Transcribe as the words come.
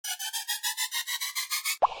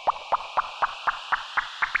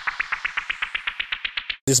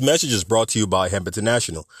This message is brought to you by Hemp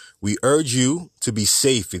International. We urge you to be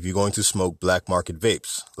safe if you're going to smoke black market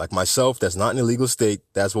vapes. Like myself, that's not an illegal state.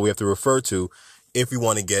 That's what we have to refer to if we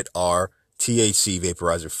want to get our THC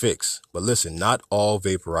vaporizer fix. But listen, not all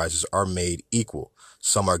vaporizers are made equal.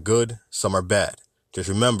 Some are good, some are bad. Just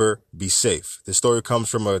remember, be safe. This story comes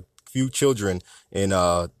from a few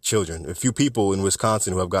people in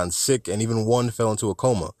Wisconsin who have gotten sick, and even one fell into a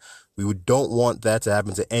coma. We don't want that to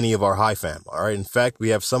happen to any of our high fam. All right. In fact, we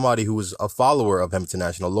have somebody who is a follower of Hemp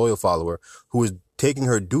International, loyal follower, who is taking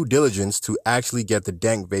her due diligence to actually get the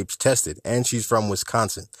dank vapes tested. And she's from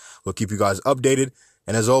Wisconsin. We'll keep you guys updated.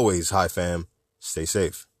 And as always, hi fam, stay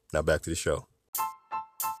safe. Now back to the show.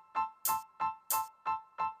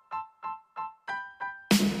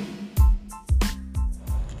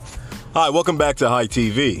 Hi, welcome back to High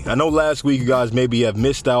TV. I know last week you guys maybe have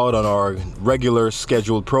missed out on our regular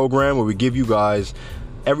scheduled program where we give you guys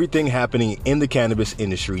everything happening in the cannabis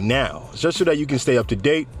industry now, just so that you can stay up to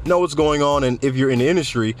date, know what's going on, and if you're in the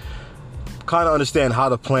industry, kind of understand how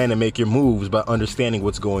to plan and make your moves by understanding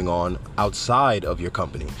what's going on outside of your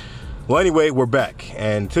company. Well, anyway, we're back,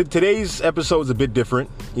 and today's episode is a bit different.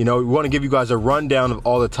 You know, we want to give you guys a rundown of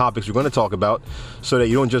all the topics we're going to talk about so that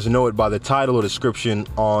you don't just know it by the title or description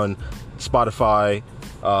on Spotify,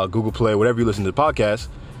 Google Play, whatever you listen to the podcast,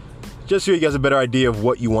 just so you guys have a better idea of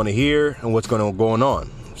what you want to hear and what's going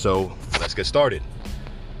on. So let's get started.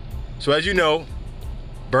 So as you know,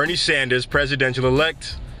 Bernie Sanders,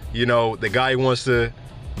 presidential-elect, you know, the guy who wants to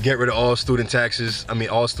get rid of all student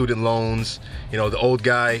loans, you know, the old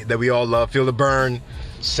guy that we all love, feel the burn,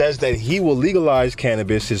 says that he will legalize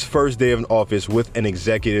cannabis his first day of office with an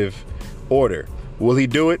executive order. Will he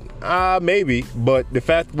do it? Maybe, but the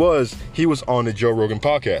fact was he was on the Joe Rogan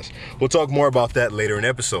podcast. We'll talk more about that later in the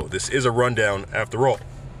episode. This is a rundown after all.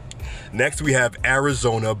 Next, we have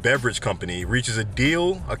Arizona Beverage Company reaches a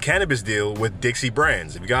cannabis deal with Dixie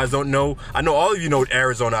Brands. If you guys don't know, I know all of you know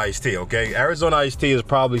Arizona Iced Tea, okay? Arizona Iced Tea is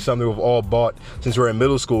probably something we've all bought since we were in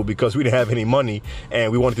middle school because we didn't have any money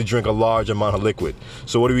and we wanted to drink a large amount of liquid.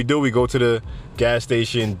 So what do? We go to the gas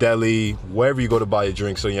station, deli, wherever you go to buy your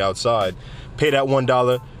drinks when you're outside, pay that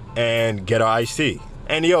 $1 and get our iced tea.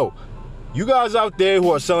 And yo, you guys out there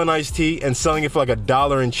who are selling iced tea and selling it for like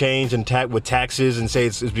 $1 and change and with taxes and say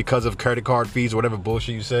it's because of credit card fees or whatever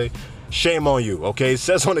bullshit you say, shame on you, okay? It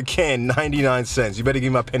says on the can 99 cents. You better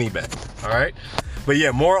give me my penny back, all right? But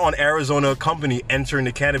yeah, more on Arizona company entering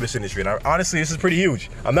the cannabis industry. And honestly, this is pretty huge.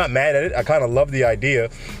 I'm not mad at it. I kind of love the idea.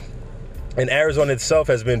 And Arizona itself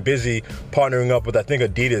has been busy partnering up with, I think,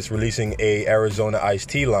 Adidas, releasing a Arizona iced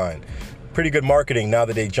tea line. Pretty good marketing now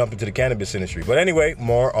that they jumped into the cannabis industry. But anyway,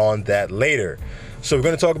 more on that later. So we're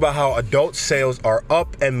going to talk about how adult sales are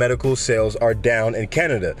up and medical sales are down in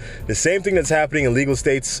Canada. The same thing that's happening in legal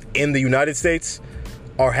states in the United States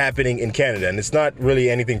are happening in Canada. And it's not really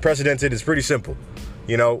anything precedented. It's pretty simple.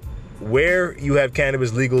 You know, where you have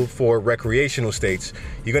cannabis legal for recreational states,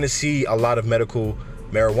 you're going to see a lot of medical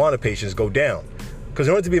marijuana patients go down. Because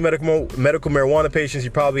in order to be medical marijuana patients,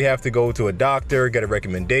 you probably have to go to a doctor, get a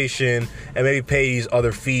recommendation, and maybe pay these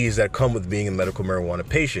other fees that come with being a medical marijuana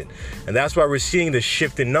patient. And that's why we're seeing the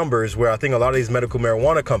shift in numbers where I think a lot of these medical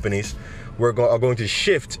marijuana companies are going to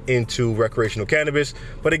shift into recreational cannabis.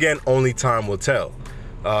 But again, only time will tell.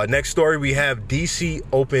 Next story, we have DC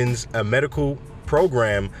opens a medical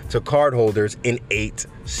program to cardholders in 8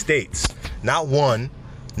 states. Not 1,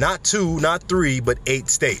 not 2, not 3, but 8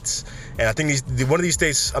 states. And I think one of these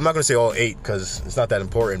states, I'm not going to say all 8 because it's not that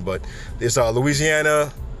important, but it's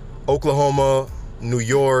Louisiana, Oklahoma, New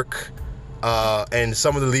York, and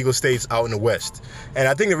some of the legal states out in the West. And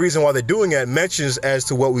I think the reason why they're doing that mentions as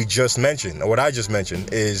to what we just mentioned, or what I just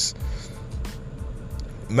mentioned, is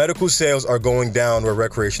medical sales are going down where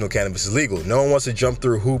recreational cannabis is legal. No one wants to jump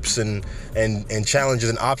through hoops and challenges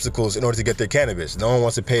and obstacles in order to get their cannabis. No one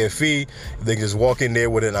wants to pay a fee. They can just walk in there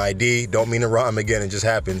with an ID. Don't mean to rhyme again. It just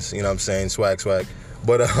happens. You know what I'm saying? Swag.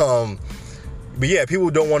 But yeah, people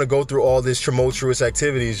don't want to go through all this tumultuous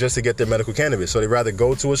activities just to get their medical cannabis. So they'd rather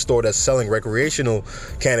go to a store that's selling recreational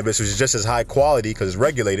cannabis, which is just as high quality because it's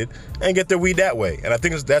regulated, and get their weed that way. And I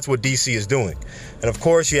think that's what DC is doing. And of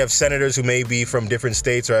course, you have senators who may be from different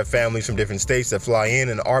states or have families from different states that fly in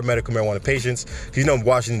and are medical marijuana patients. You know,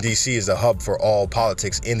 Washington, D.C. is a hub for all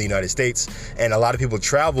politics in the United States. And a lot of people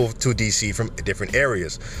travel to D.C. from different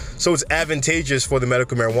areas. So it's advantageous for the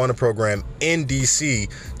medical marijuana program in D.C.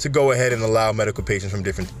 to go ahead and allow medical patients from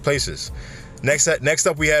different places. Next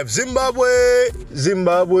up, we have Zimbabwe.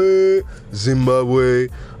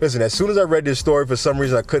 Listen, as soon as I read this story, for some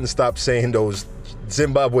reason, I couldn't stop saying those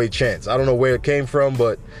Zimbabwe chants. I don't know where it came from,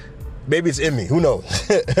 but maybe it's in me. Who knows?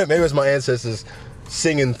 Maybe it's my ancestors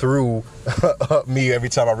singing through me every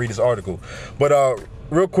time I read this article. But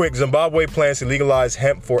real quick, Zimbabwe plans to legalize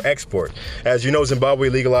hemp for export. As you know, Zimbabwe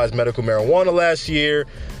legalized medical marijuana last year,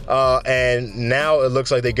 and now it looks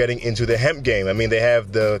like they're getting into the hemp game. I mean, they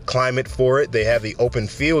have the climate for it, they have the open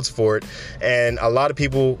fields for it, and a lot of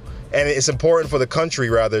people, and it's important for the country,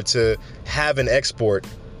 rather, to have an export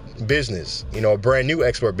business, a brand new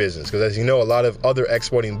export business, because as you know, a lot of other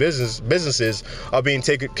exporting businesses are being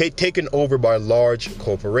taken over by large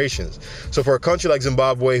corporations. So for a country like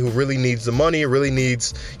Zimbabwe, who really needs the money, really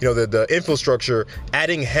needs the infrastructure,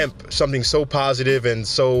 adding hemp, something so positive and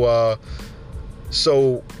so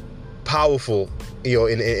powerful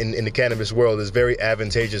in the cannabis world, is very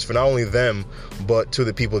advantageous for not only them but to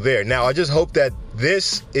the people there. Now, I just hope that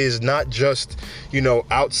this is not just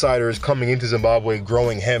outsiders coming into Zimbabwe,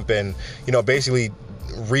 growing hemp, and basically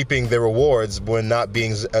reaping the rewards when not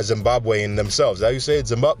being a Zimbabwean themselves. How you say it?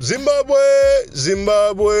 Zimbabwe.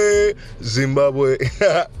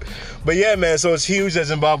 But yeah, man, so it's huge that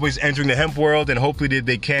Zimbabwe's entering the hemp world, and hopefully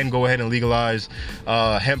they can go ahead and legalize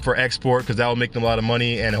hemp for export, because that will make them a lot of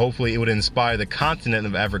money, and hopefully it would inspire the continent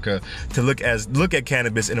of Africa to look at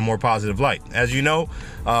cannabis in a more positive light. As you know,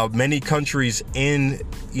 many countries in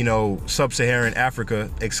sub-Saharan Africa,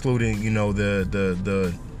 excluding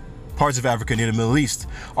the parts of Africa near the Middle East,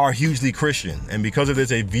 are hugely Christian, and because of this,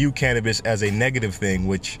 they view cannabis as a negative thing,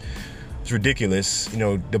 which is ridiculous.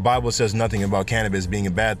 The Bible says nothing about cannabis being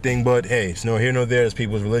a bad thing, but hey, it's no here nor there. It's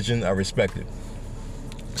people's religion. I respect it.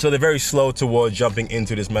 So they're very slow towards jumping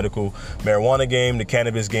into this medical marijuana game, the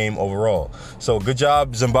cannabis game overall. So good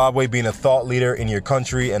job, Zimbabwe, being a thought leader in your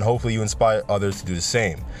country, and hopefully you inspire others to do the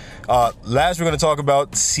same. Last, we're going to talk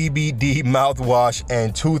about CBD mouthwash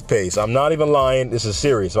and toothpaste. I'm not even lying. This is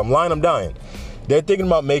serious. If I'm lying, I'm dying. They're thinking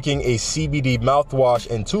about making a CBD mouthwash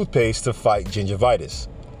and toothpaste to fight gingivitis.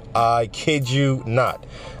 I kid you not.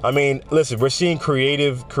 I mean, listen, we're seeing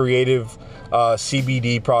creative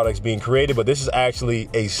CBD products being created, but this is actually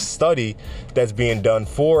a study that's being done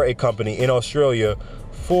for a company in Australia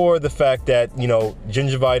for the fact that,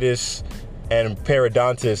 gingivitis and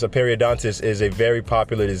periodontitis is a very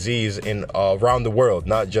popular disease in around the world,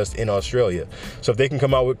 not just in Australia. So if they can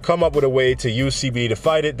come up with a way to use CBD to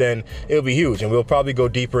fight it, then it'll be huge. And we'll probably go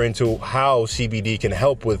deeper into how CBD can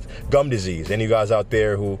help with gum disease. Any of you guys out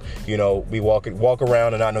there who we walk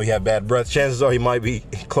around and not know you have bad breath, chances are you might be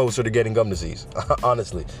closer to getting gum disease.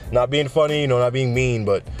 Honestly, not being funny, not being mean,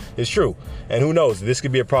 but it's true. And who knows, this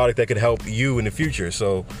could be a product that could help you in the future.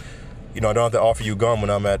 So I don't have to offer you gum when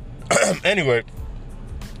I'm at anyway,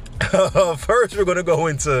 first we're going to go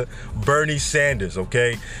into Bernie Sanders,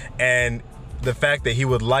 okay? And the fact that he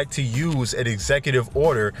would like to use an executive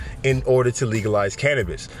order in order to legalize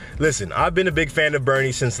cannabis. Listen, I've been a big fan of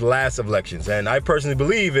Bernie since the last elections, and I personally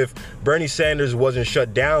believe if Bernie Sanders wasn't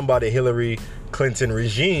shut down by the Hillary Clinton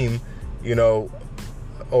regime,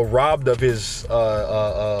 or robbed of his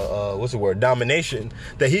domination,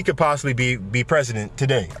 that he could possibly be president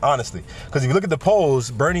today, honestly. Because if you look at the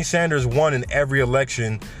polls, Bernie Sanders won in every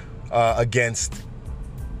election against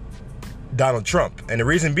Donald Trump. And the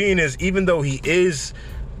reason being is, even though he is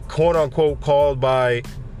quote unquote called by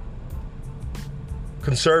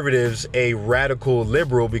conservatives a radical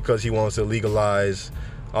liberal because he wants to legalize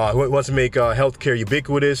wants to make healthcare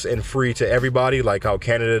ubiquitous and free to everybody, like how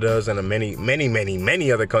Canada does and many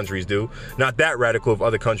other countries do. Not that radical if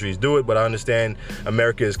other countries do it, but I understand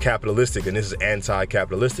America is capitalistic and this is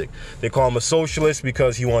anti-capitalistic. They call him a socialist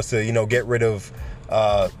because he wants to, get rid of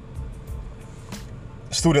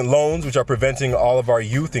student loans, which are preventing all of our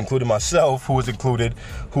youth, including myself, who is included,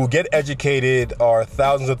 who get educated, are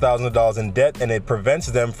thousands of dollars in debt, and it prevents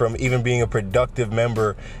them from even being a productive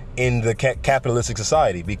member in the capitalistic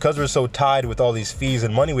society. Because we're so tied with all these fees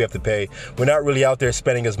and money we have to pay, we're not really out there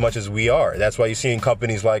spending as much as we are. That's why you're seeing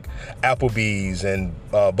companies like Applebee's and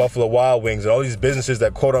Buffalo Wild Wings and all these businesses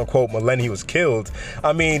that quote unquote millennials was killed.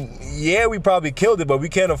 I mean, yeah, we probably killed it, but we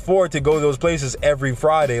can't afford to go to those places every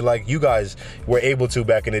Friday like you guys were able to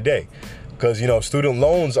back in the day. Because, student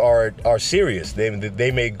loans are serious.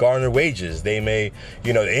 They may garner wages. They may,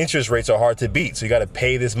 the interest rates are hard to beat. So you got to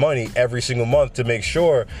pay this money every single month to make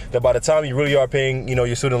sure that by the time you really are paying,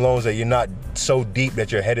 your student loans, that you're not so deep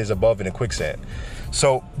that your head is above in a quicksand.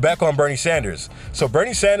 So back on Bernie Sanders. So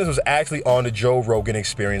Bernie Sanders was actually on the Joe Rogan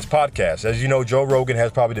Experience podcast. As you know, Joe Rogan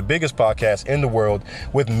has probably the biggest podcast in the world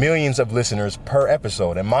with millions of listeners per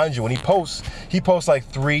episode. And mind you, when he posts like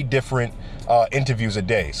 3 different interviews a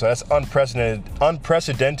day. So that's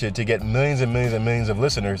unprecedented to get millions and millions and millions of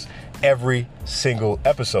listeners every single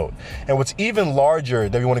episode. And what's even larger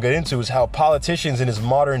that we want to get into is how politicians in this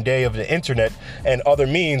modern day of the internet and other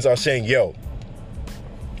means are saying, yo,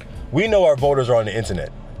 we know our voters are on the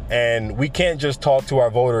internet, and we can't just talk to our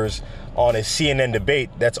voters on a CNN debate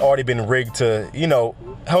that's already been rigged to,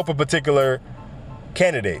 help a particular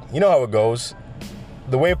candidate. You know how it goes.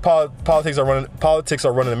 The way politics are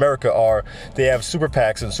run in America they have super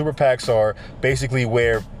PACs, and super PACs are basically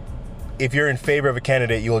where if you're in favor of a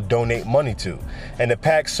candidate, you'll donate money to. And the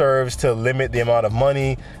PAC serves to limit the amount of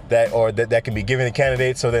money that can be given to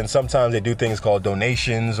candidates. So then sometimes they do things called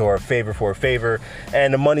donations or a favor for a favor,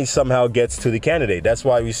 and the money somehow gets to the candidate. That's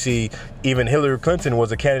why we see even Hillary Clinton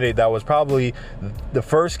was a candidate that was probably the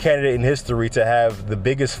first candidate in history to have the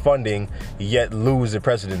biggest funding yet lose the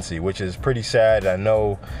presidency, which is pretty sad. I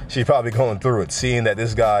know she's probably going through it, seeing that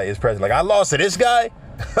this guy is president. Like, I lost to this guy?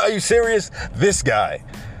 Are you serious? This guy.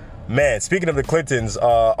 Man, speaking of the Clintons,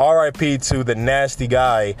 RIP to the nasty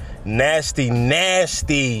guy, nasty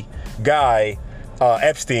guy,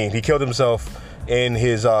 Epstein. He killed himself in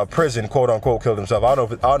his prison, quote unquote, killed himself. I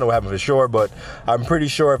don't know what happened for sure, but I'm pretty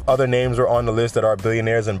sure if other names were on the list that are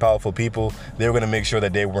billionaires and powerful people, they were going to make sure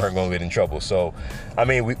that they weren't going to get in trouble. So, I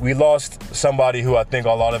mean, we lost somebody who I think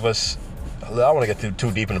a lot of us, I don't want to get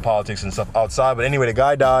too deep into politics and stuff outside, but anyway, the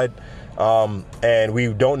guy died. And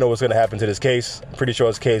we don't know what's going to happen to this case. I'm pretty sure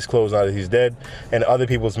his case closed now that he's dead. And other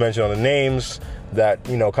people's mentioned on the names that,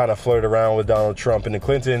 kind of flirted around with Donald Trump and the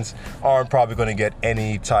Clintons aren't probably going to get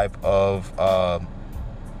any type of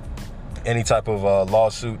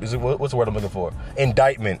lawsuit. What's the word I'm looking for?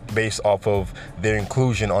 Indictment based off of their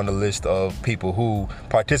inclusion on the list of people who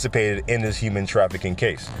participated in this human trafficking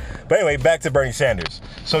case. But anyway, back to Bernie Sanders.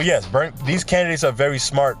 So yes, these candidates are very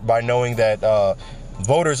smart by knowing that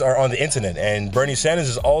voters are on the internet, and Bernie Sanders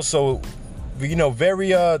is also, very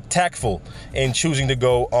tactful in choosing to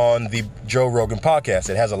go on the Joe Rogan podcast.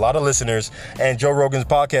 It has a lot of listeners, and Joe Rogan's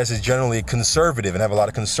podcast is generally conservative and have a lot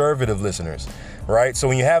of conservative listeners, right? So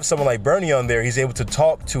when you have someone like Bernie on there, he's able to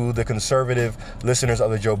talk to the conservative listeners of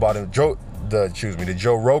the Joe Rogan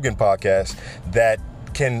podcast that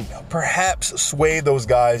can perhaps sway those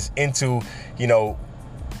guys into,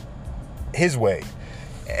 his way.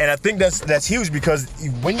 And I think that's huge, because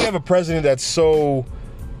when you have a president that's so,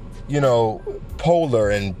 polar,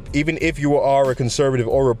 and even if you are a conservative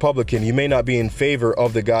or Republican, you may not be in favor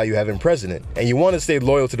of the guy you have in president, and you want to stay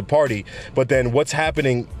loyal to the party, but then what's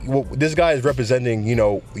happening, this guy is representing,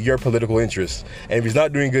 your political interests, and if he's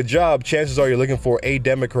not doing a good job, chances are you're looking for a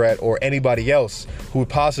Democrat or anybody else who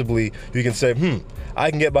possibly you can say, I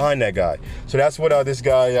can get behind that guy. So that's what this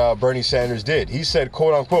guy, Bernie Sanders, did. He said,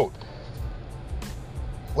 quote unquote,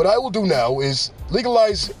 "What I will do now is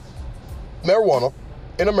legalize marijuana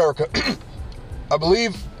in America. I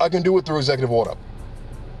believe I can do it through executive order.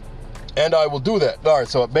 And I will do that." All right,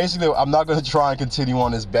 so basically, I'm not going to try and continue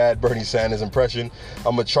on this bad Bernie Sanders impression.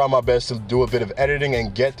 I'm going to try my best to do a bit of editing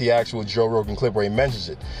and get the actual Joe Rogan clip where he mentions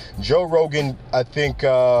it. Joe Rogan,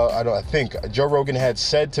 Joe Rogan had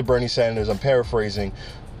said to Bernie Sanders, I'm paraphrasing,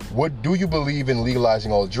 do you believe in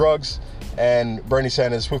legalizing all drugs? And Bernie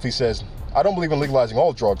Sanders swiftly says, I don't believe in legalizing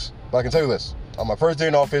all drugs, but I can tell you this. On my first day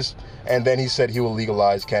in office, and then he said he will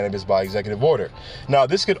legalize cannabis by executive order. Now,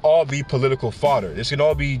 this could all be political fodder. This could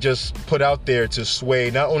all be just put out there to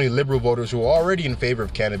sway not only liberal voters who are already in favor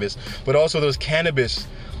of cannabis, but also those cannabis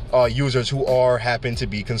users who happen to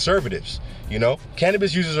be conservatives.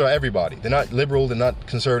 Cannabis users are everybody. They're not liberal, they're not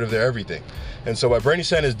conservative, they're everything. And so by Bernie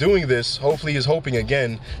Sanders doing this, hopefully he's hoping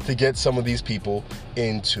again to get some of these people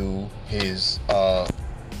into his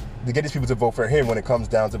to get these people to vote for him when it comes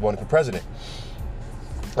down to voting for president.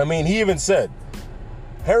 I mean, he even said,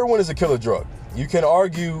 heroin is a killer drug. You can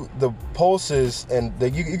argue the pulses and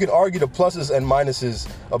you can argue the pluses and minuses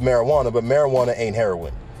of marijuana, but marijuana ain't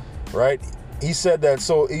heroin, right? He said that,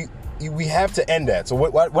 so we have to end that. So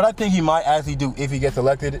what I think he might actually do if he gets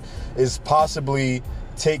elected is possibly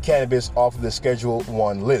take cannabis off of the Schedule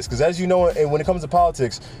 1 list. Because as you know, when it comes to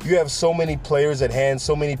politics, you have so many players at hand,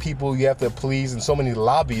 so many people you have to please, and so many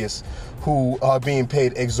lobbyists who are being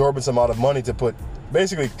paid exorbitant amount of money to put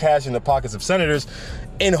basically cash in the pockets of senators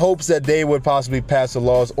in hopes that they would possibly pass the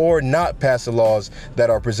laws or not pass the laws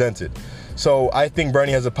that are presented. So I think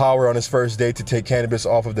Bernie has the power on his first day to take cannabis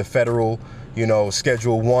off of the federal,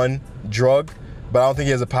 Schedule 1 drug. But I don't think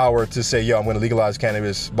he has the power to say, I'm going to legalize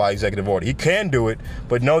cannabis by executive order. He can do it,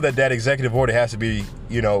 but know that executive order has to be,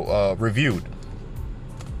 reviewed.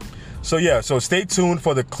 So stay tuned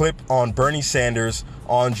for the clip on Bernie Sanders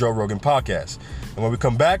on Joe Rogan podcast. And when we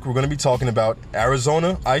come back, we're going to be talking about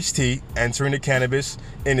Arizona iced tea entering the cannabis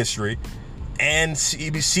industry and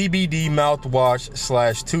CBD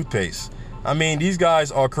mouthwash / toothpaste. I mean, these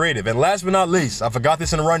guys are creative. And last but not least, I forgot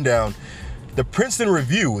this in the rundown, the Princeton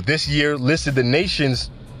Review this year listed the nation's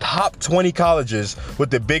top 20 colleges with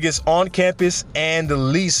the biggest on-campus and the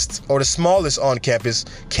least or the smallest on-campus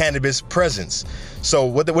cannabis presence. So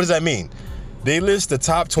what does that mean? They list the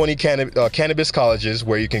top 20 cannabis colleges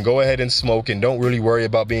where you can go ahead and smoke and don't really worry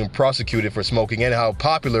about being prosecuted for smoking, and how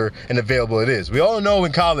popular and available it is. We all know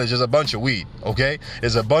in college there's a bunch of weed, okay?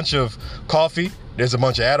 There's a bunch of coffee, there's a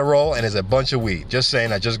bunch of Adderall, and there's a bunch of weed. Just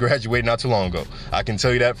saying, I just graduated not too long ago. I can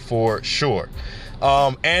tell you that for sure.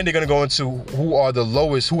 And they're going to go into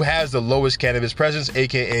who has the lowest cannabis presence,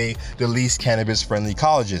 aka the least cannabis friendly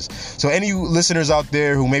colleges. So any listeners out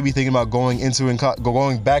there who may be thinking about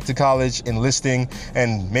going back to college, enlisting,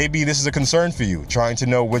 and maybe this is a concern for you, trying to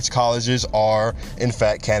know which colleges are in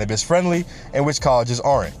fact cannabis friendly and which colleges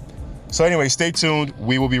aren't. So anyway, stay tuned.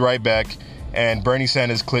 We will be right back, and Bernie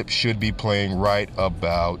Sanders' clip should be playing right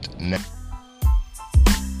about now.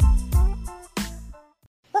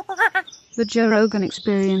 The Joe Rogan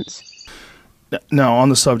Experience. Now, on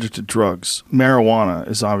the subject of drugs, marijuana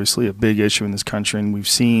is obviously a big issue in this country, and we've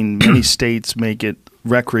seen many states make it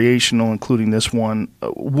recreational, including this one.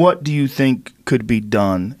 What do you think could be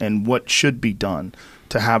done, and what should be done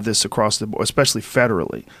to have this across the board, especially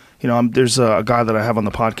federally? You know, there's a guy that I have on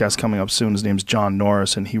the podcast coming up soon. His name's John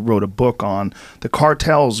Norris, and he wrote a book on the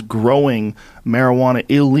cartels growing marijuana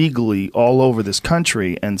illegally all over this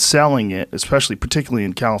country and selling it, particularly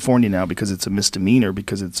in California now because it's a misdemeanor,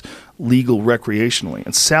 because it's legal recreationally,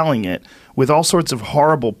 and selling it with all sorts of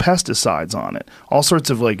horrible pesticides on it, all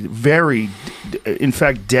sorts of very, in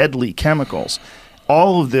fact, deadly chemicals.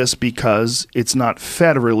 All of this because it's not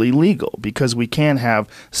federally legal, because we can't have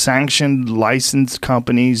sanctioned, licensed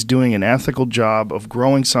companies doing an ethical job of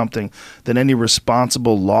growing something that any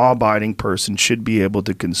responsible, law-abiding person should be able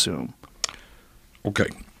to consume. Okay.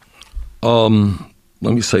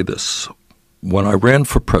 Let me say this. When I ran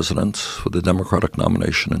for president for the Democratic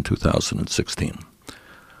nomination in 2016,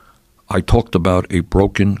 I talked about a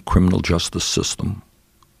broken criminal justice system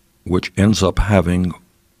which ends up having,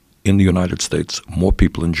 in the United States, more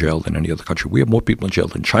people in jail than any other country. We have more people in jail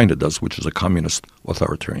than China does, which is a communist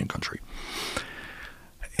authoritarian country.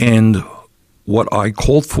 And what I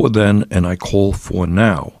called for then and I call for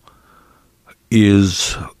now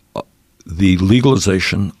is the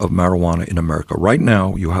legalization of marijuana in America. Right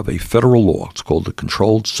now, you have a federal law. It's called the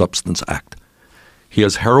Controlled Substance Act.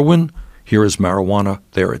 Here's heroin. Here is marijuana.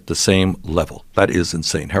 They're at the same level. That is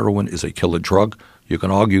insane. Heroin is a killer drug. You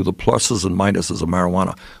can argue the pluses and minuses of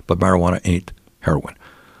marijuana, but marijuana ain't heroin.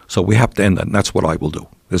 So we have to end that, and that's what I will do.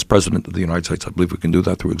 As President of the United States, I believe we can do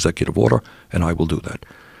that through executive order, and I will do that.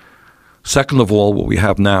 Second of all, what we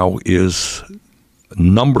have now is a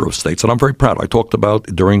number of states, and I'm very proud. I talked about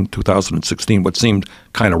during 2016 what seemed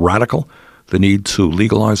kind of radical, the need to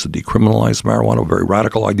legalize and decriminalize marijuana, a very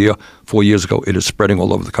radical idea. 4 years ago, it is spreading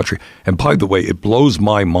all over the country. And by the way, it blows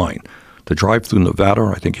my mind to drive through Nevada,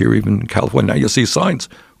 I think here even in California. Now you see signs.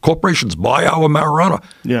 Corporations buy our marijuana.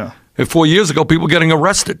 Yeah. And 4 years ago, people getting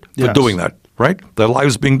arrested for doing that, right? Their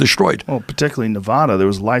lives being destroyed. Well, particularly in Nevada, there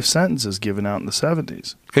was life sentences given out in the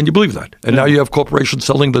 70s. Can you believe that? And now you have corporations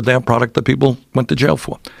selling the damn product that people went to jail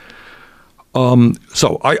for.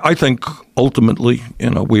 So I think ultimately,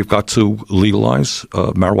 we've got to legalize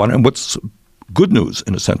marijuana. And what's good news,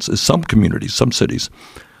 in a sense, is some communities, some cities,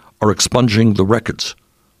 are expunging the records.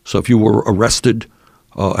 So if you were arrested,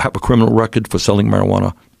 have a criminal record for selling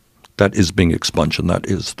marijuana, that is being expunged, and that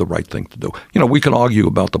is the right thing to do. We can argue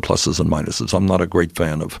about the pluses and minuses. I'm not a great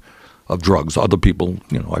fan of drugs. Other people,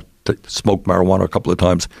 I smoked marijuana a couple of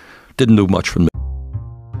times, didn't do much for me.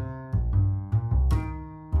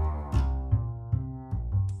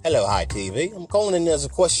 Hello, Hi TV. I'm calling in as a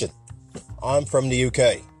question. I'm from the UK,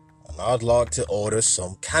 and I'd like to order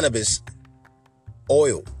some cannabis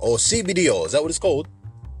oil, or CBD oil. Is that what it's called?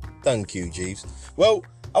 Thank you, Jeeves. Well,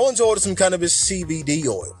 I want to order some cannabis CBD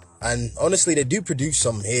oil. And honestly, they do produce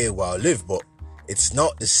some here where I live, but it's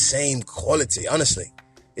not the same quality, honestly.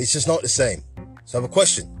 It's just not the same. So I have a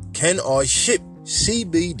question. Can I ship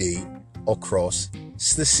CBD across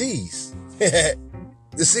the seas? The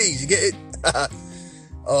seas, you get it?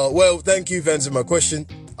 Well, thank you for answering my question.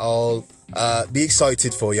 I'll be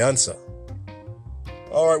excited for your answer.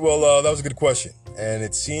 All right, well, that was a good question. And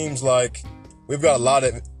it seems like we've got a lot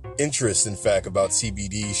of interest, in fact, about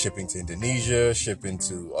CBD shipping to Indonesia, shipping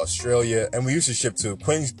to Australia, and we used to ship to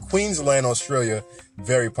Queensland, Australia.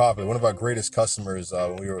 Very popular. One of our greatest customers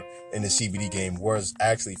when we were in the CBD game was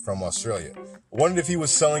actually from Australia. Wondered if he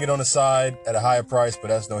was selling it on the side at a higher price, but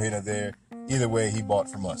that's no here nor there. Either way, he bought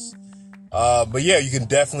from us. But yeah, you can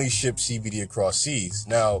definitely ship CBD across seas.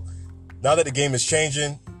 Now that the game is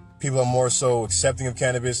changing, people are more so accepting of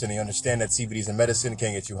cannabis, and they understand that CBD is a medicine, it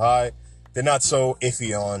can't get you high. they're not so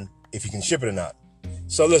iffy on if you can ship it or not.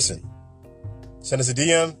 So listen, send us a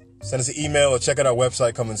DM, send us an email, or check out our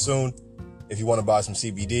website coming soon if you want to buy some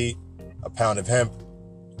CBD, a pound of hemp,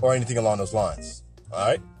 or anything along those lines. All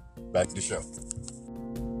right, back to the show.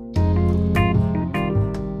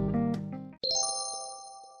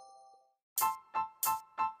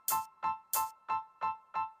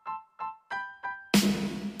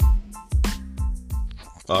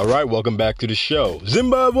 All right, welcome back to the show.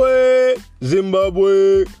 Zimbabwe.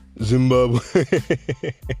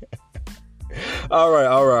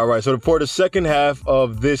 All right. So for the second half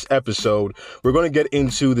of this episode, we're going to get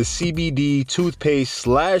into the CBD toothpaste /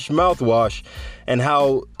 mouthwash and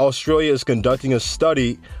how Australia is conducting a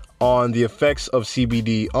study on the effects of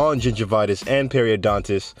CBD on gingivitis and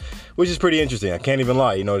periodontitis, which is pretty interesting. I can't even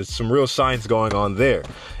lie. There's some real science going on there.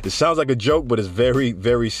 It sounds like a joke, but it's very,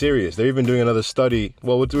 very serious. They're even doing another study.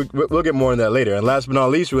 Well, we'll get more on that later. And last but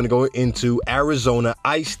not least, we're going to go into Arizona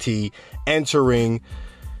iced tea entering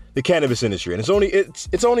the cannabis industry. And it's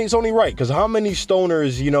only right, because how many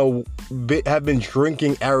stoners, have been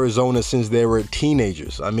drinking Arizona since they were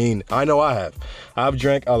teenagers? I mean, I know I have. I've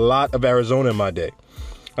drank a lot of Arizona in my day.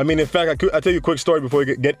 I mean, in fact, I'll tell you a quick story before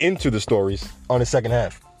we get into the stories on the second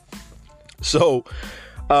half. So,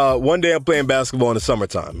 one day I'm playing basketball in the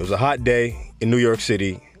summertime. It was a hot day in New York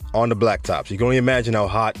City on the blacktops. You can only imagine how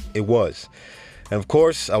hot it was. And of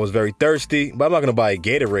course, I was very thirsty, but I'm not going to buy a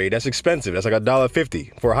Gatorade. That's expensive. That's like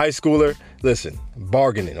 $1.50. For a high schooler, listen,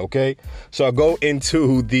 bargaining, okay? So I go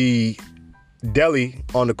into the deli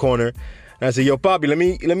on the corner, and I say, yo, Poppy, let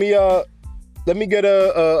me get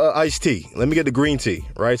a iced tea. Let me get the green tea,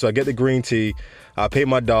 right? So I get the green tea. I pay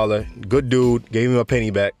my $1. Good dude. Gave me my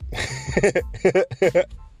penny back.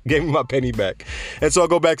 Gave me my penny back. And so I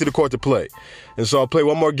go back to the court to play. And so I'll play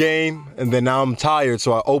one more game, and then now I'm tired,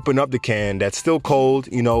 so I open up the can that's still cold,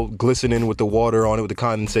 glistening with the water on it, with the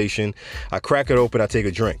condensation. I crack it open, I take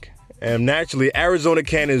a drink. And naturally, Arizona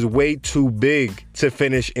can is way too big to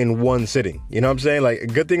finish in one sitting. You know what I'm saying? Like, a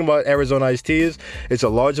good thing about Arizona iced tea is it's a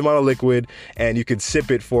large amount of liquid and you can sip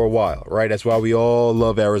it for a while, right? That's why we all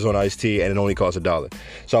love Arizona iced tea, and it only costs $1.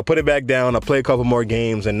 So I put it back down, I play a couple more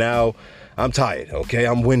games, and now I'm tired, okay?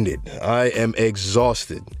 I'm winded. I am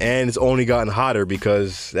exhausted. And it's only gotten hotter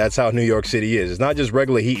because that's how New York City is. It's not just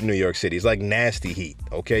regular heat in New York City. It's like nasty heat,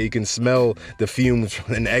 okay? You can smell the fumes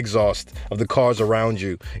and exhaust of the cars around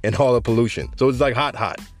you and all the pollution. So it's like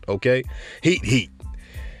hot, okay? Heat.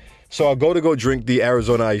 So I'll go drink the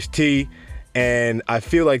Arizona iced tea, and I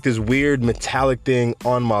feel like this weird metallic thing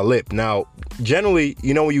on my lip. Now, generally,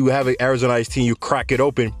 when you have an Arizona iced tea, you crack it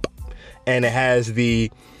open, and it has the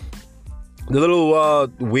little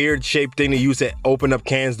weird shaped thing they use to open up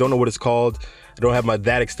cans. Don't know what it's called. I don't have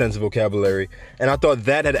that extensive vocabulary. And I thought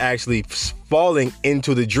that had actually fallen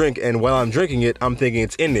into the drink. And while I'm drinking it, I'm thinking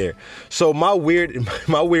it's in there. So my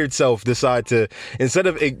weird self decided to, instead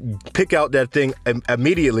of pick out that thing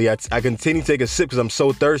immediately, I continue to take a sip because I'm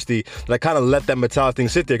so thirsty that I kind of let that metallic thing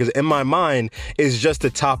sit there. Because in my mind, it's just the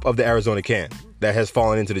top of the Arizona can that has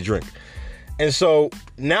fallen into the drink. And so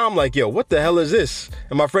now I'm like, yo, what the hell is this?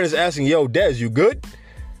 And my friend is asking, yo, Des, you good?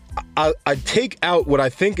 I take out what I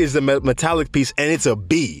think is the metallic piece, and it's a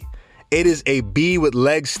bee. It is a bee with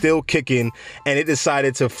legs still kicking, and it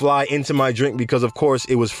decided to fly into my drink because, of course,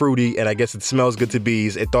 it was fruity, and I guess it smells good to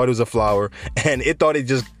bees. It thought it was a flower, and it thought it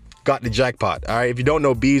just got the jackpot. All right, if you don't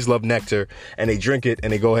know, bees love nectar, and they drink it,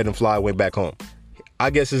 and they go ahead and fly away back home. I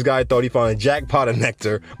guess this guy thought he found a jackpot of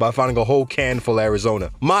nectar by finding a whole can full of Arizona.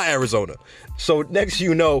 My Arizona. So next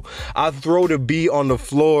you know, I throw the bee on the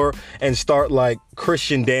floor and start like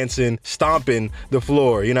Christian dancing, stomping the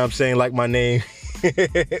floor. You know what I'm saying? Like my name.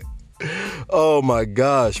 Oh my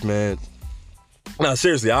gosh, man. No,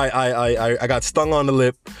 seriously, I got stung on the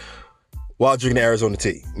lip while drinking Arizona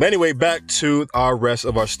tea. But anyway, back to our rest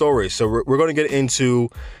of our story. So we're going to get into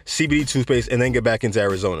CBD toothpaste and then get back into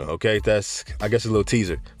Arizona, okay? That's, I guess, a little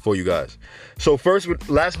teaser for you guys. So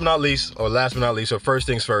last but not least, so first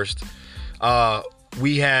things first,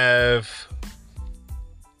 we have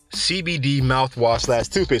CBD mouthwash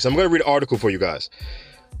 / toothpaste. I'm going to read an article for you guys.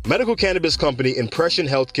 Medical cannabis company Impression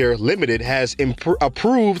Healthcare Limited has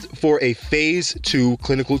approved for a phase 2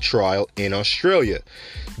 clinical trial in Australia.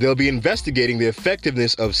 They'll be investigating the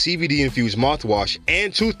effectiveness of CBD-infused mouthwash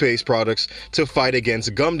and toothpaste products to fight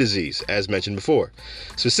against gum disease, as mentioned before.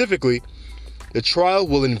 Specifically, The trial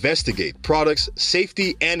will investigate products'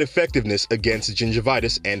 safety and effectiveness against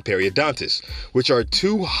gingivitis and periodontitis, which are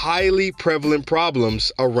two highly prevalent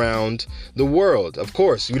problems around the world. Of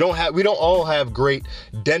course, we don't all have great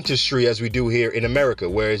dentistry as we do here in America,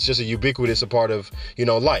 where it's just a ubiquitous part of,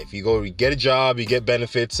 life. You get a job, you get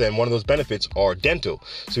benefits, and one of those benefits are dental.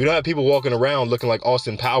 So we don't have people walking around looking like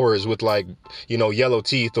Austin Powers with yellow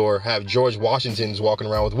teeth, or have George Washingtons walking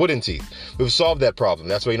around with wooden teeth. We've solved that problem.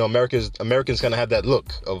 That's why, Americans kind of have that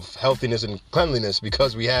look of healthiness and cleanliness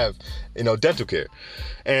because we have, dental care.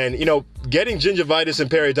 And, getting gingivitis and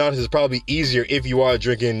periodontitis is probably easier if you are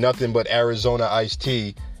drinking nothing but Arizona iced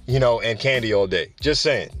tea, and candy all day. Just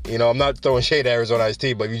saying. I'm not throwing shade at Arizona iced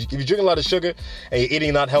tea, but if you drink a lot of sugar and you're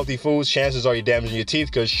eating not healthy foods, chances are you're damaging your teeth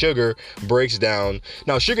because sugar breaks down.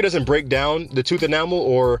 Now, sugar doesn't break down the tooth enamel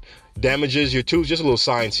or damages your tooth. Just a little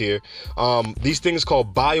science here. These things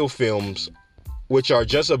called biofilms, which are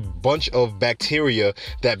just a bunch of bacteria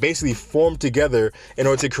that basically form together in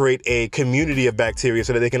order to create a community of bacteria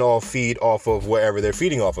so that they can all feed off of wherever they're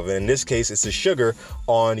feeding off of. And in this case, it's the sugar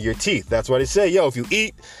on your teeth. That's why they say, if you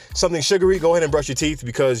eat something sugary, go ahead and brush your teeth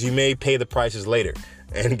because you may pay the prices later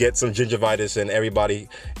and get some gingivitis and everybody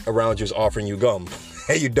around you is offering you gum.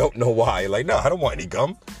 And you don't know why. Like, no, I don't want any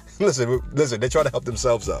gum. Listen, they're trying to help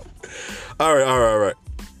themselves out. All right.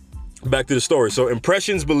 Back to the story. So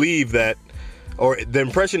impressions believe that, or the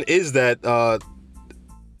impression is that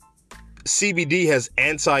CBD has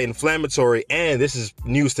anti-inflammatory and, this is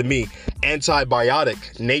news to me,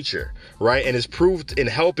 antibiotic nature, right? And is proved in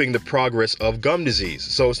helping the progress of gum disease.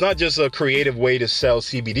 So it's not just a creative way to sell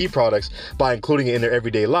CBD products by including it in their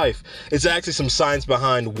everyday life. It's actually some science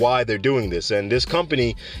behind why they're doing this. And this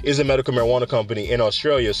company is a medical marijuana company in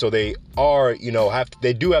Australia. So they are,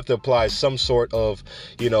 they do have to apply some sort of,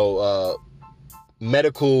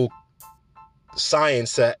 medical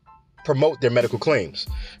science that promote their medical claims,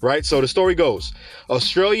 right? So the story goes,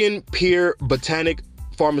 Australian Peer Botanic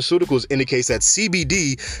Pharmaceuticals indicates that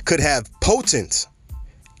CBD could have potent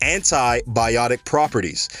antibiotic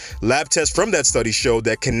properties. Lab tests from that study showed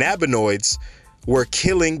that cannabinoids were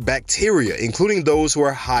killing bacteria, including those who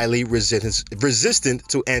are highly resistant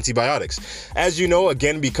to antibiotics. As you know,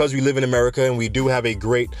 again, because we live in America and we do have a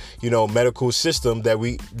great, medical system, that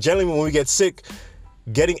we generally, when we get sick,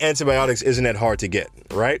 getting antibiotics isn't that hard to get,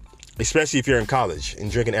 right? Especially if you're in college and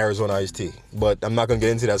drinking Arizona iced tea. But I'm not going to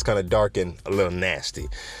get into that. It's kind of dark and a little nasty.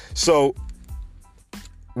 So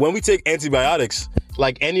when we take antibiotics,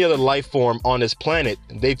 like any other life form on this planet,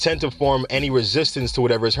 they tend to form any resistance to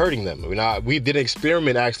whatever is hurting them. We did an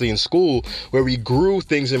experiment actually in school where we grew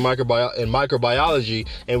things in microbiology,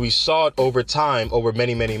 and we saw it over time, over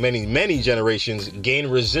many generations, gain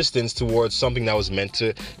resistance towards something that was meant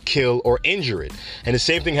to kill or injure it. And the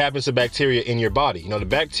same thing happens to bacteria in your body. The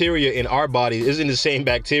bacteria in our body isn't the same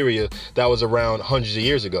bacteria that was around hundreds of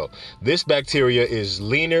years ago. This bacteria is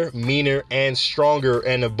leaner, meaner, and stronger,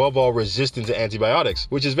 and above all, resistant to antibiotics.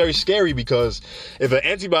 Which is very scary, because if the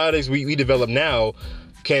antibiotics we develop now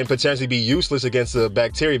can potentially be useless against the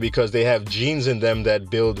bacteria because they have genes in them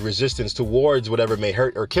that build resistance towards whatever may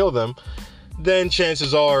hurt or kill them, then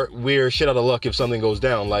chances are we're shit out of luck if something goes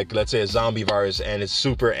down, like let's say a zombie virus and it's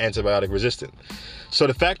super antibiotic resistant. So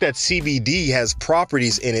the fact that CBD has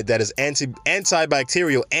properties in it that is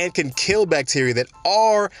antibacterial and can kill bacteria that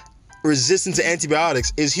are resistant to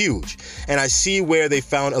antibiotics is huge. And I see where they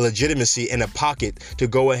found a legitimacy and a pocket to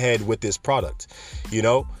go ahead with this product.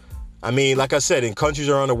 Like I said, in countries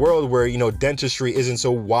around the world where, dentistry isn't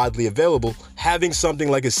so widely available, having something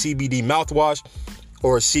like a CBD mouthwash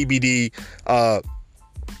or a CBD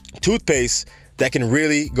toothpaste that can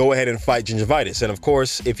really go ahead and fight gingivitis. And of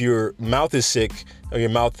course, if your mouth is sick or your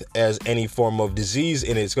mouth has any form of disease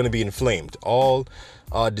in it, it's going to be inflamed. All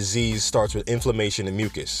disease starts with inflammation and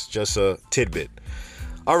mucus. Just a tidbit.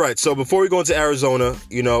 All right, so before we go into Arizona,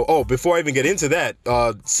 before I even get into that,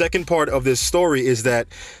 second part of this story is that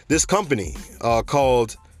this company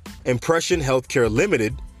called Impression Healthcare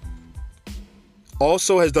Limited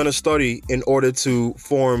also has done a study in order to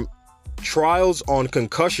form trials on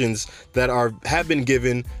concussions that have been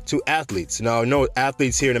given to athletes. Now, I know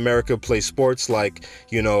athletes here in America play sports like,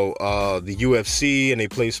 the UFC, and they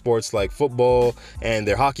play sports like football, and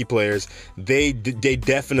they're hockey players. They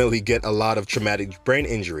definitely get a lot of traumatic brain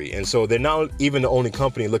injury. And so they're not even the only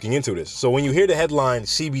company looking into this. So when you hear the headline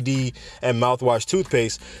CBD and mouthwash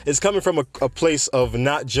toothpaste, it's coming from a place of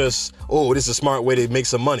not just, this is a smart way to make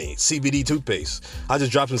some money. CBD toothpaste. I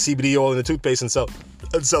just drop some CBD oil in the toothpaste and sell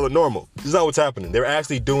it normal. This is not what's happening. They're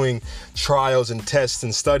actually doing trials and tests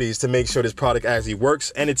and studies to make sure this product actually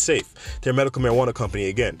works and it's safe. They're a medical marijuana company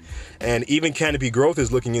again. And even Canopy Growth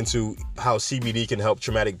is looking into how CBD can help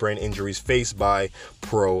traumatic brain injuries faced by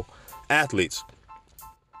pro athletes.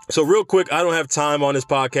 So real quick, I don't have time on this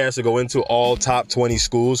podcast to go into all top 20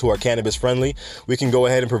 schools who are cannabis friendly. We can go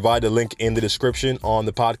ahead and provide the link in the description on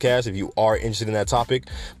the podcast if you are interested in that topic.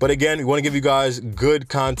 But again, we want to give you guys good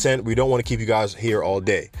content. We don't want to keep you guys here all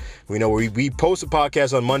day. We know we post a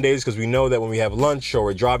podcast on Mondays because we know that when we have lunch or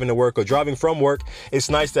we're driving to work or driving from work, it's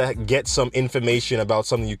nice to get some information about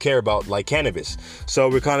something you care about, like cannabis. So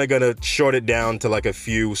we're kind of going to short it down to like a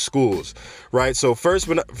few schools, right? So first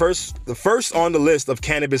on the list of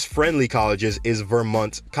cannabis friendly colleges is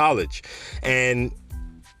Vermont College. And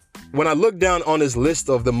when I look down on this list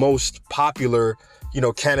of the most popular,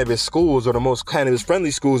 cannabis schools or the most cannabis friendly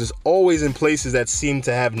schools, is always in places that seem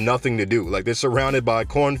to have nothing to do. Like they're surrounded by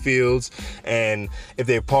cornfields, and if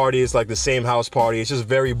they party, it's like the same house party. It's just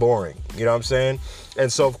very boring. You know what I'm saying?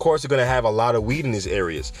 And so of course they're going to have a lot of weed in these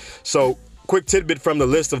areas. So quick tidbit from the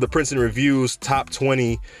list of the Princeton Review's top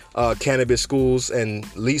 20 cannabis schools and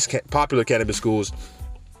least popular cannabis schools.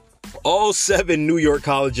 All 7 New York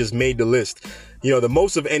colleges made the list, the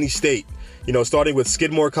most of any state, starting with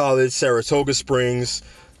Skidmore College, Saratoga Springs,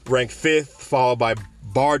 ranked 5th, followed by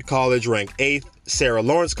Bard College, ranked 8th, Sarah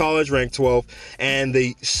Lawrence College, ranked 12th, and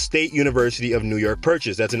the State University of New York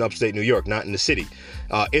Purchase. That's in upstate New York, not in the city.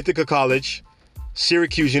 Ithaca College,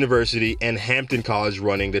 Syracuse University, and Hampton College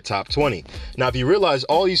running the top 20. Now, if you realize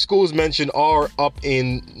all these schools mentioned are up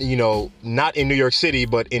in, not in New York City,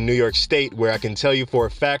 but in New York State, where I can tell you for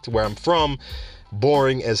a fact where I'm from,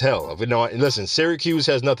 boring as hell. Listen, Syracuse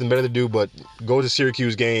has nothing better to do but go to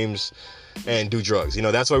Syracuse games and do drugs.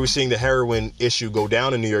 That's why we're seeing the heroin issue go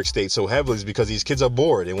down in New York State so heavily, is because these kids are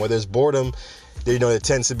bored. And where there's boredom, there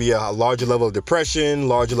tends to be a larger level of depression,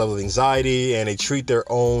 larger level of anxiety, and they treat their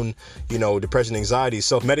own, depression, anxiety,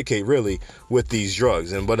 self-medicate really with these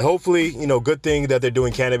drugs. But hopefully, good thing that they're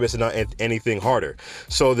doing cannabis and not anything harder.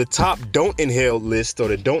 So the top don't inhale list on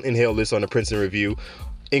the Princeton Review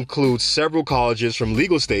includes several colleges from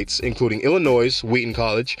legal states, including Illinois, Wheaton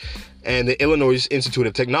College, and the Illinois Institute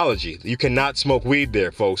of Technology. You cannot smoke weed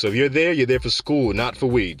there, folks. So if you're there for school, not for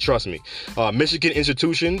weed. Trust me. Michigan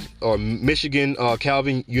Institution, or Michigan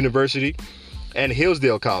Calvin University, and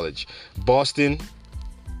Hillsdale College, Boston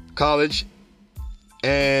College,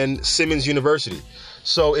 and Simmons University.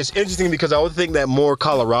 So it's interesting because I would think that more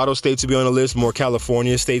Colorado states would be on the list, more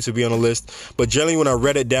California states would be on the list. But generally, when I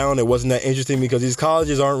read it down, it wasn't that interesting because these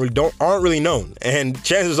colleges aren't really known, and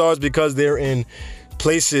chances are it's because they're in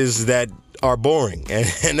places that are boring,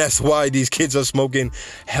 and that's why these kids are smoking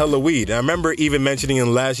hella weed. And I remember even mentioning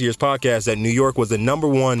in last year's podcast that New York was the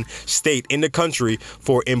 #1 state in the country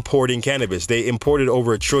for importing cannabis. They imported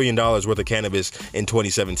over $1 trillion worth of cannabis in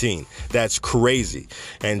 2017. That's crazy.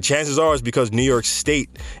 And chances are it's because New York State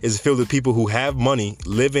is filled with people who have money,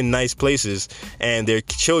 live in nice places, and their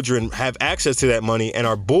children have access to that money and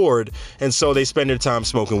are bored, and so they spend their time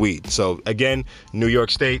smoking weed. So again, New York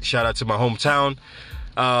State, shout out to my hometown.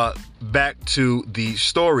 Back to the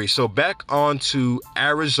story. So back on to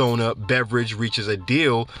Arizona Beverage reaches a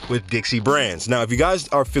deal with Dixie Brands. Now, if you guys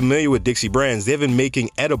are familiar with Dixie Brands, they've been making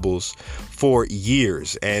edibles for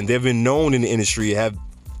years, and they've been known in the industry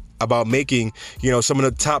about making, some of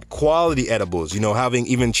the top quality edibles, having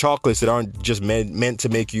even chocolates that aren't just meant to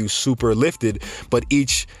make you super lifted, but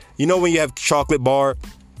each, when you have chocolate bar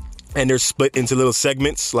and they're split into little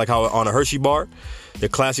segments, like how on a Hershey bar, the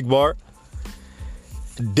classic bar,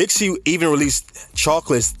 Dixie even released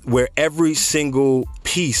chocolates where every single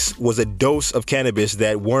piece was a dose of cannabis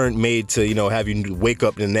that weren't made to, have you wake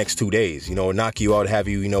up in the next 2 days, knock you out, have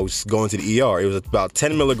you, go into the ER. It was about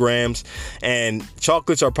 10 milligrams, and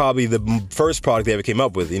chocolates are probably the first product they ever came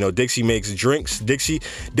up with. Dixie makes drinks, Dixie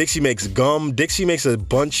makes gum, Dixie makes a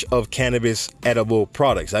bunch of cannabis edible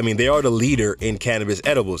products. I mean, they are the leader in cannabis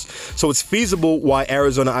edibles. So it's feasible why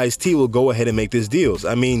Arizona Iced Tea will go ahead and make these deals.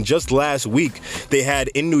 I mean, just last week, they had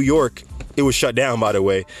in New York, it was shut down, by the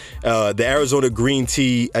way. The Arizona Green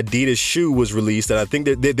Tea Adidas shoe was released, and I think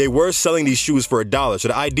that they were selling these shoes for $1. So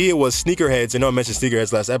the idea was sneakerheads, I know I mentioned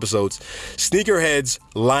sneakerheads last episodes, sneakerheads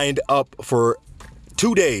lined up for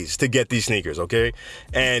 2 days to get these sneakers, okay?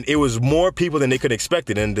 And it was more people than they could expect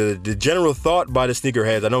it. And the general thought by the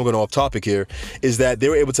sneakerheads, I know I'm going off topic here, is that they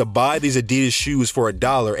were able to buy these Adidas shoes for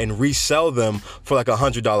 $1 and resell them for like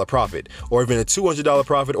 $100 profit, or even a $200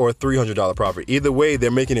 profit or a $300 profit. Either way, they're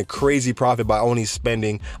making a crazy profit by only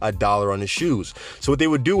spending $1 on the shoes. So what they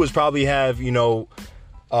would do is probably have,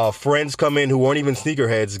 friends come in who weren't even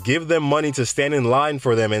sneakerheads, give them money to stand in line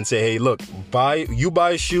for them and say, hey, look, buy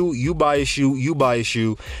a shoe, you buy a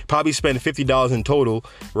shoe, probably spend $50 in total,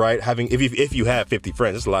 right? If you have 50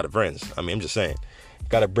 friends, that's a lot of friends. I mean, I'm just saying.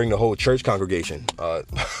 Got to bring the whole church congregation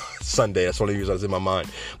Sunday. That's the only reason I was in my mind.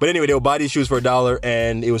 But anyway, they would buy these shoes for $1,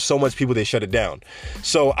 and it was so much people they shut it down.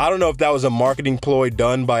 So I don't know if that was a marketing ploy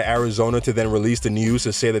done by Arizona to then release the news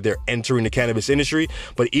to say that they're entering the cannabis industry.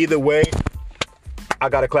 But either way, I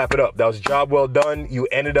got to clap it up. That was a job well done. You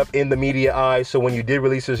ended up in the media eye. So when you did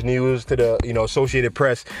release this news to the Associated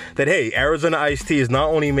Press that, hey, Arizona Iced Tea is not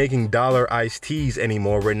only making dollar iced teas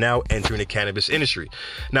anymore, we're now entering the cannabis industry.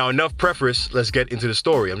 Now, enough preface. Let's get into the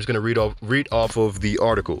story. I'm just going to read off of the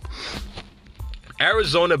article.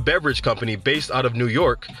 Arizona Beverage Company, based out of New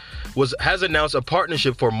York, has announced a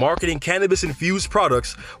partnership for marketing cannabis-infused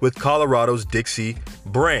products with Colorado's Dixie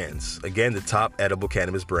Brands. Again, the top edible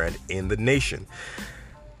cannabis brand in the nation.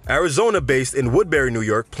 Arizona, based in Woodbury, New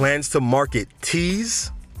York, plans to market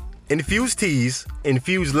teas, infused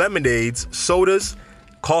lemonades, sodas,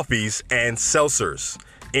 coffees, and seltzers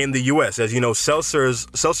in the U.S. As you know,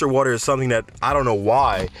 seltzer water is something that I don't know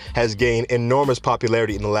why has gained enormous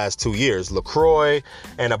popularity in the last 2 years. LaCroix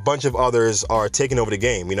and a bunch of others are taking over the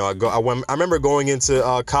game. I remember going into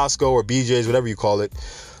Costco or BJ's, whatever you call it,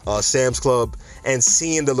 Sam's Club, and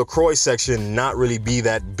seeing the LaCroix section not really be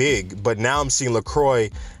that big. But now I'm seeing LaCroix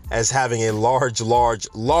as having a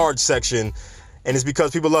large section. And it's because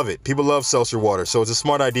people love it. People love seltzer water. So it's a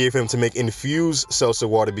smart idea for them to make infused seltzer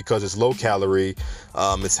water because it's low calorie,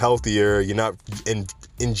 it's healthier, you're not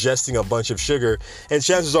ingesting a bunch of sugar. And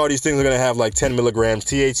chances are these things are going to have like 10 milligrams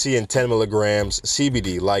THC and 10 milligrams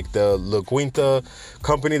CBD, like the La Quinta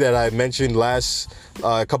company that I mentioned last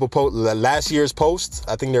year's post.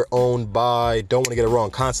 I think they're owned by, don't want to get it wrong,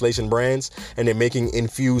 Constellation Brands, and they're making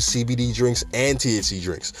infused CBD drinks and THC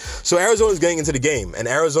drinks. So Arizona's getting into the game, and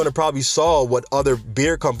Arizona probably saw what other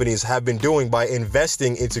beer companies have been doing by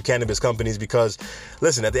investing into cannabis companies because,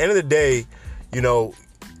 listen, at the end of the day,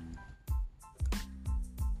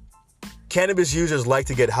 cannabis users like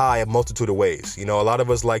to get high a multitude of ways. A lot of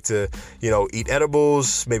us like to, eat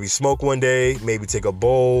edibles, maybe smoke one day, maybe take a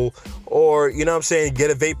bowl, or, get a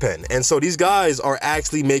vape pen. And so these guys are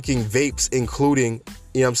actually making vapes, including,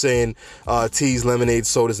 teas, lemonades,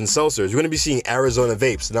 sodas, and seltzers. You're going to be seeing Arizona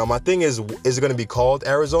vapes. Now, my thing is it going to be called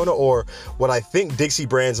Arizona? Or what I think Dixie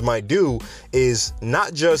Brands might do is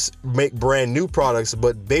not just make brand new products,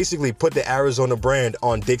 but basically put the Arizona brand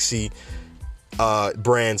on Dixie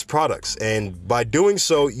Brands products. And by doing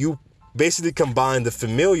so, you basically combine the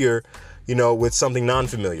familiar, with something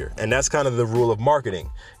non-familiar. And that's kind of the rule of marketing.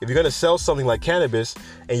 If you're going to sell something like cannabis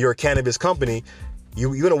and you're a cannabis company,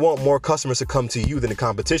 you're going to want more customers to come to you than the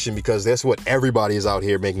competition, because that's what everybody is out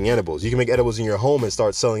here making edibles. You can make edibles in your home and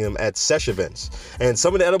start selling them at sesh events. And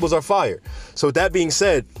some of the edibles are fire. So with that being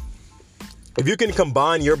said, if you can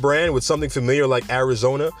combine your brand with something familiar like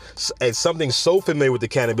Arizona and something so familiar with the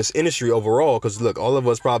cannabis industry overall, because look, all of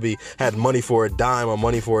us probably had money for a dime or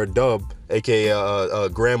money for a dub, aka a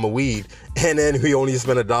gram of weed, and then we only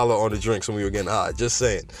spent $1 on the drinks when we were getting high. Just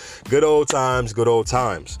saying. Good old times, good old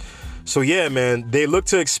times. So yeah, man, they look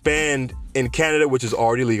to expand in Canada, which is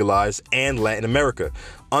already legalized, and Latin America.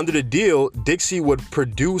 Under the deal, Dixie would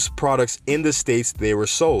produce products in the states they were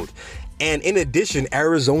sold. And in addition,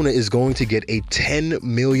 Arizona is going to get a $10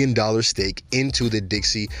 million stake into the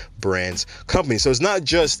Dixie Brands company. So it's not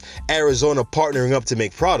just Arizona partnering up to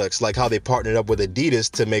make products, like how they partnered up with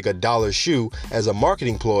Adidas to make a $1 shoe as a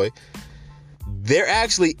marketing ploy. They're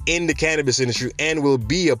actually in the cannabis industry and will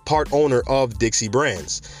be a part owner of Dixie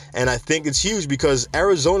Brands. And I think it's huge because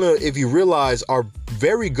Arizona, if you realize, are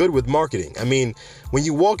very good with marketing. I mean, when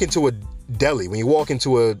you walk into a deli, when you walk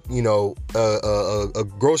into a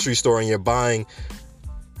grocery store and you're buying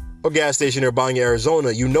a gas station or buying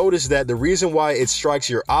Arizona, you notice that the reason why it strikes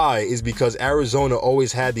your eye is because Arizona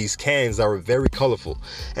always had these cans that were very colorful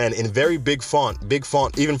and in very big font,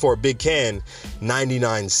 even for a big can,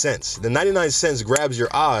 99 cents. The 99 cents grabs your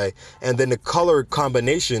eye, and then the color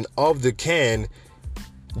combination of the can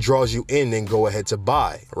draws you in and go ahead to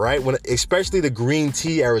buy, right? When especially the green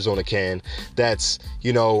tea Arizona can that's,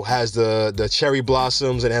 has the cherry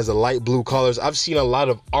blossoms and has the light blue colors. I've seen a lot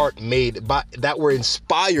of art made by that were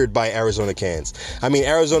inspired by Arizona cans. I mean,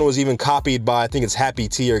 Arizona was even copied by, I think it's Happy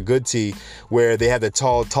Tea or Good Tea, where they have the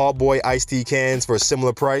tall boy iced tea cans for a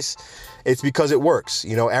similar price. It's because it works.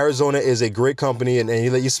 Arizona is a great company, and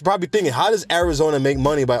you're probably thinking, how does Arizona make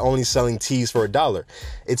money by only selling teas for $1?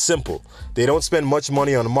 It's simple. They don't spend much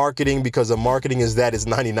money on marketing because the marketing is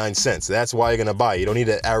 99 cents. That's why you're going to buy it. You don't need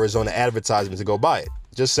an Arizona advertisement to go buy it.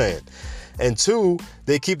 Just saying. And two,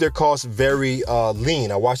 they keep their costs very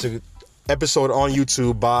lean. I watched an episode on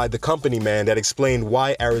YouTube by the company man that explained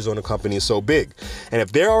why Arizona company is so big. And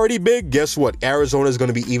if they're already big, guess what? Arizona is going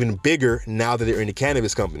to be even bigger now that they're in the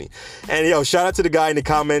cannabis company. And shout out to the guy in the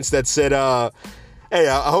comments that said, hey,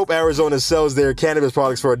 I hope Arizona sells their cannabis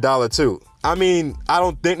products for $1 too. I mean, I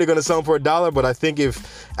don't think they're going to sell them for $1, but I think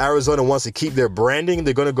if Arizona wants to keep their branding,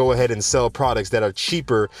 they're going to go ahead and sell products that are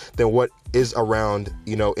cheaper than what is around,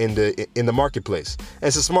 in the marketplace. And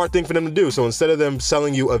it's a smart thing for them to do. So instead of them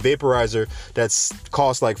selling you a vaporizer that's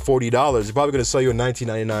cost like $40, they're probably going to sell you a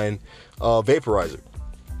 $19.99 vaporizer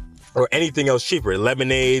or anything else cheaper,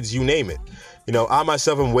 lemonades, you name it. I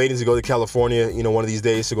myself am waiting to go to California, one of these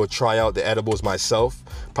days to go try out the edibles myself.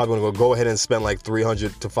 Probably going to go ahead and spend like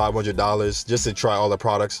 $300 to $500 just to try all the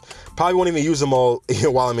products. Probably won't even use them all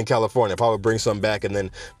while I'm in California. Probably bring some back and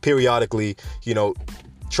then periodically,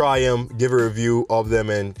 try them, give a review of them,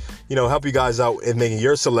 and help you guys out in making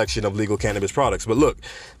your selection of legal cannabis products. But look,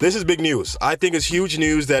 this is big news. I think it's huge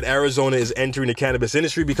news that Arizona is entering the cannabis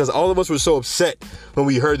industry, because all of us were so upset when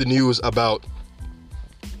we heard the news about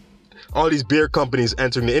all these beer companies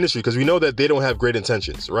entering the industry, because we know that they don't have great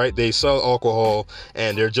intentions, right? They sell alcohol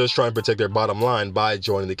and they're just trying to protect their bottom line by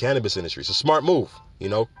joining the cannabis industry. It's a smart move,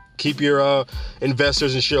 keep your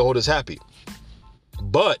investors and shareholders happy.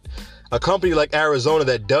 But a company like Arizona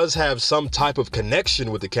that does have some type of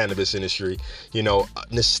connection with the cannabis industry,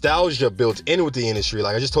 nostalgia built in with the industry.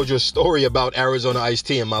 Like I just told you a story about Arizona iced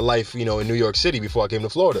tea in my life, in New York City before I came to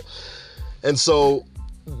Florida. And so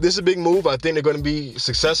this is a big move. I think they're going to be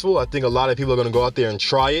successful. I think a lot of people are going to go out there and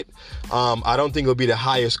try it. I don't think it'll be the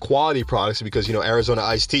highest quality products because, Arizona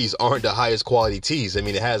iced teas aren't the highest quality teas. I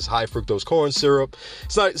mean, it has high fructose corn syrup.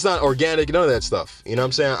 It's not organic, none of that stuff. You know what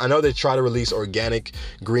I'm saying? I know they try to release organic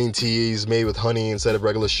green teas made with honey instead of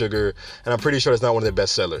regular sugar, and I'm pretty sure it's not one of their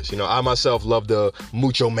best sellers. I myself love the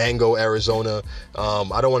Mucho Mango Arizona.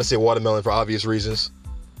 I don't want to say watermelon for obvious reasons.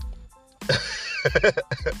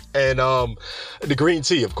 And the green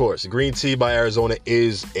tea, of course. The green tea by Arizona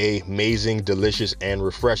is amazing, delicious, and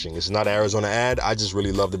refreshing. It's not an Arizona ad. I just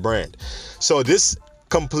really love the brand. So this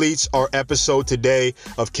completes our episode today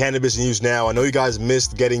of Cannabis News Now. I know you guys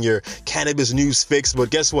missed getting your cannabis news fixed, but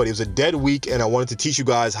guess what? It was a dead week, and I wanted to teach you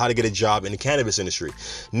guys how to get a job in the cannabis industry.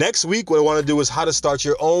 Next week, what I want to do is how to start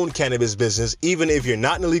your own cannabis business, even if you're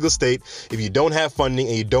not in a legal state, if you don't have funding,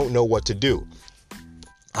 and you don't know what to do.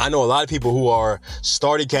 I know a lot of people who are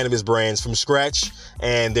starting cannabis brands from scratch,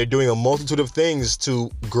 and they're doing a multitude of things to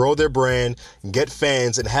grow their brand, get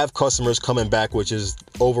fans, and have customers coming back, which is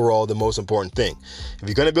overall the most important thing. If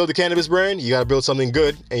you're going to build a cannabis brand, you got to build something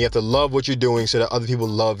good, and you have to love what you're doing so that other people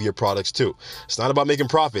love your products too. It's not about making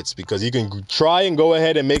profits, because you can try and go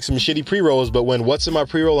ahead and make some shitty pre-rolls, but when What's in My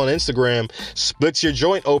Pre-Roll on Instagram splits your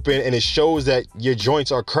joint open and it shows that your joints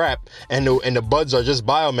are crap and the buds are just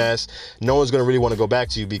biomass, no one's going to really want to go back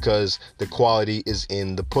to you, because the quality is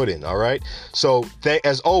in the pudding. All right. So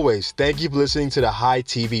as always, thank you for listening to the High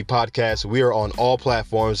TV podcast. We are on all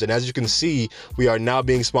platforms, and as you can see, we are now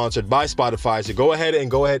being sponsored by Spotify. So go ahead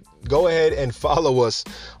and follow us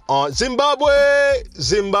on Zimbabwe.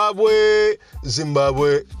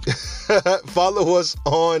 Follow us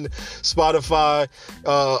on Spotify.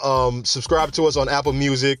 Subscribe to us on Apple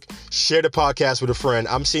Music. Share the podcast with a friend.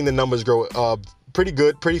 I'm seeing the numbers grow pretty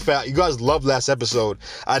good, pretty fast. You guys loved last episode.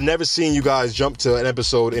 I've never seen you guys jump to an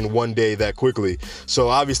episode in one day that quickly. So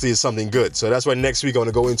obviously it's something good. So that's why next week I'm going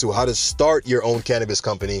to go into how to start your own cannabis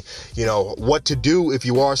company. What to do if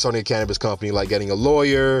you are starting a cannabis company, like getting a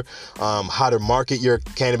lawyer, how to market your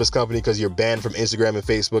cannabis company because you're banned from Instagram and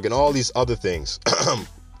Facebook and all these other things.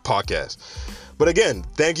 Podcast. But again,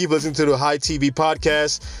 thank you for listening to the High TV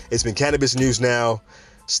podcast. It's been Cannabis News Now.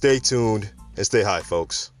 Stay tuned and stay high,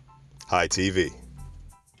 folks. High TV.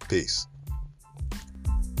 Peace.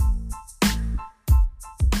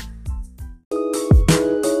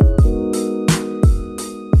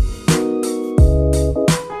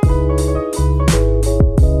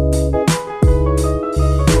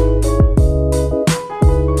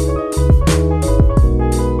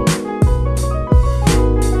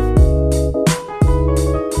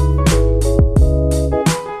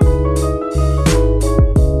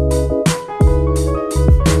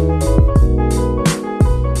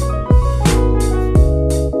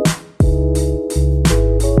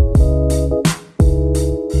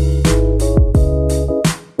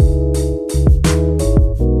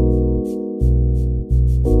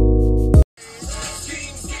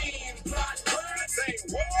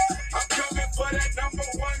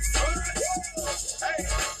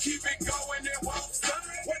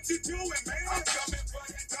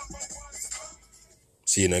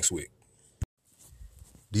 See you next week.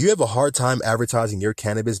 Do you have a hard time advertising your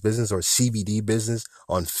cannabis business or CBD business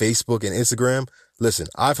on Facebook and Instagram? Listen,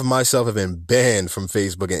 I for myself have been banned from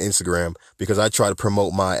Facebook and Instagram because I try to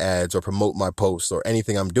promote my ads or promote my posts or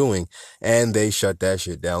anything I'm doing, and they shut that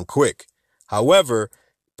shit down quick. However,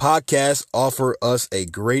 podcasts offer us a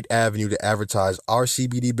great avenue to advertise our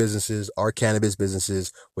CBD businesses, our cannabis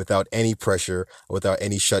businesses without any pressure, without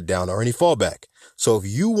any shutdown or any fallback. So if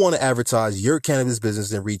you want to advertise your cannabis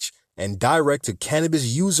business and reach and direct to cannabis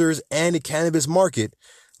users and the cannabis market,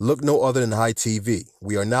 look no other than High TV.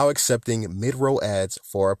 We are now accepting mid-roll ads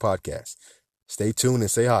for our podcast. Stay tuned and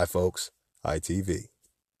say hi, folks. High TV.